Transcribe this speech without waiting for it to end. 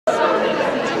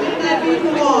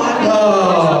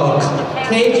Oh,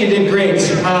 Kate, you did great.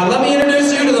 Let me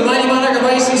introduce you to the mighty monarch of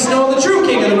ice and snow, the true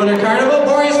king of the Winter Carnival,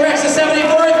 Boreas Rex, the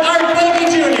 74th, Art Blakey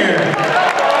Jr.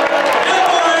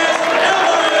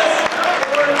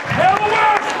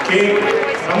 Kate,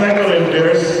 I'm not going to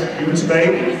embarrass you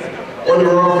tonight, or the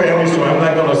royal family, so I'm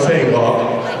not going to sing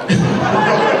long.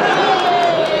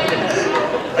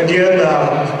 Again,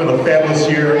 it's been a fabulous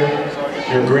year.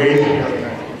 You're great.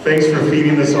 Thanks for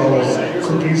feeding us all those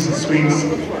cookies and sweets.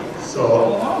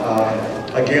 So,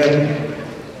 again,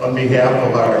 on behalf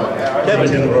of our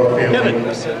Kevin royal family,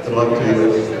 good luck to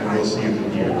you, and we'll see you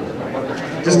here.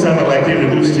 This time I'd like to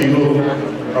introduce to you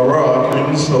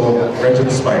Aurora, so Gretchen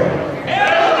Spire.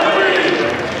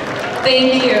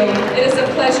 Thank you. It is a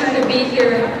pleasure to be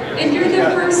here. And you're the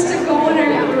first to go in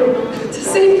our group to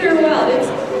say farewell. It's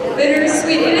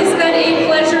bittersweet. It has been a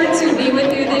pleasure to be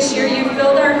with you this year. You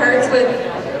filled our hearts with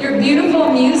your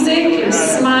beautiful music, your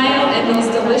smile, and those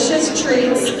delicious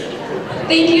treats.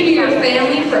 Thank you to your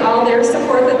family for all their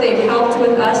support that they've helped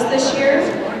with us this year.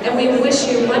 And we wish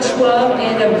you much love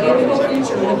and a beautiful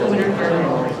future with the Winter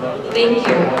Carnival. Thank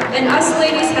you. And us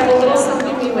ladies have a little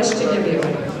something we wish to give you.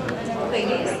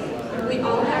 Ladies, we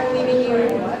all are leaving you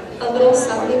a little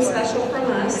something special from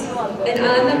us. And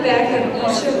on the back of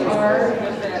each of our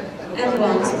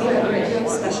emblems, we have written a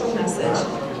special message.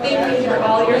 Thank you for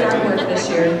all your hard work this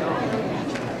year.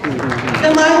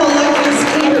 Am I the luckiest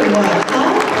kid or what, huh?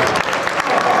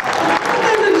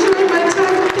 I've enjoyed my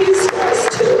time with these stars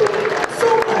too, so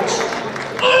much.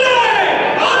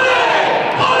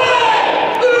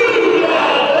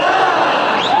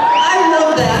 I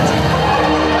love that.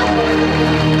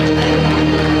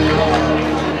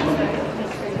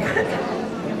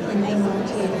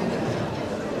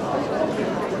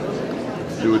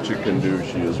 Do what you can do,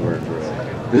 she is worth it.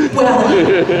 Well,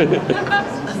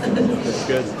 That's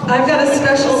good. I've got a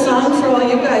special song for all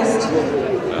you guys too.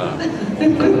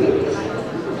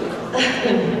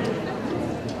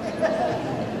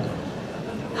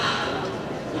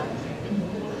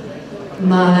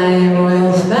 My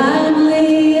royal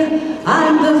family,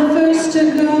 I'm the first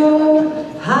to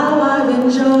go. How I've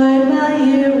enjoyed my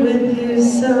year with you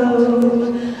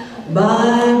so.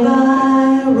 Bye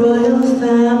bye, royal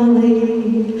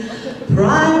family.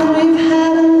 Prime, we've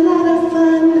had a lot of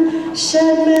fun,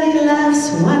 shed many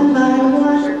laughs one by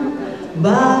one.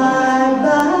 Bye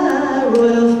bye,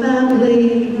 royal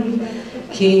family.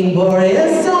 King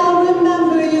Boreas, I'll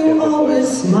remember you always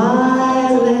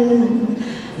smiling.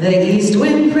 The East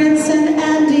Wind Prince and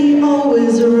Andy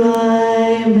always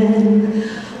rhyming.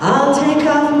 I'll take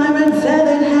off my red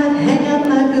feathered hat, hang up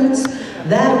my boots,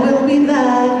 that will be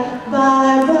that.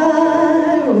 Bye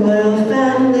bye, royal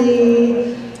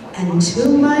family. And to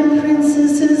my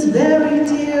princesses very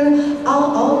dear,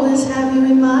 I'll always have you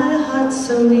in my heart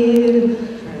so near.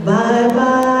 Bye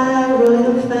bye,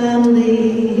 royal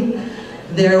family.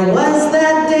 There was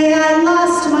that day I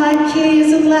lost my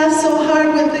keys and laughed so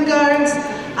hard with the guards,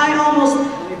 I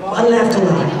laughed a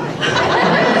lot.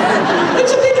 What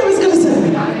do you think I was going to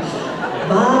say?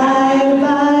 Bye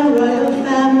bye, royal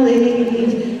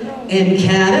family. In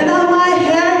Canada, my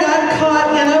hair got caught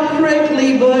in a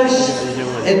prickly bush.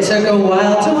 It took a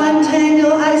while to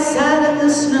untangle. I sat in the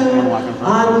snow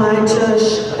on my tush.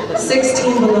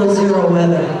 16 below zero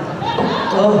weather.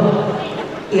 Oh.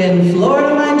 In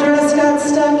Florida, my dress got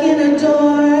stuck in a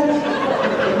door.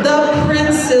 The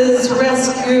princes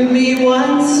rescued me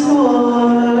once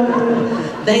more.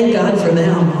 Thank God for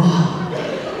them. Oh.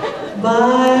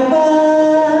 Bye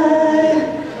bye,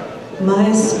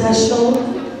 my special,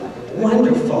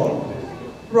 wonderful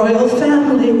royal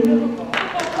family.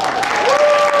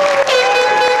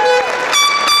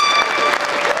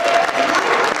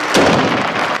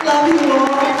 Love you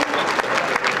all.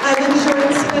 I've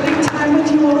enjoyed spending time with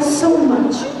you all so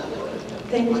much.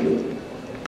 Thank you.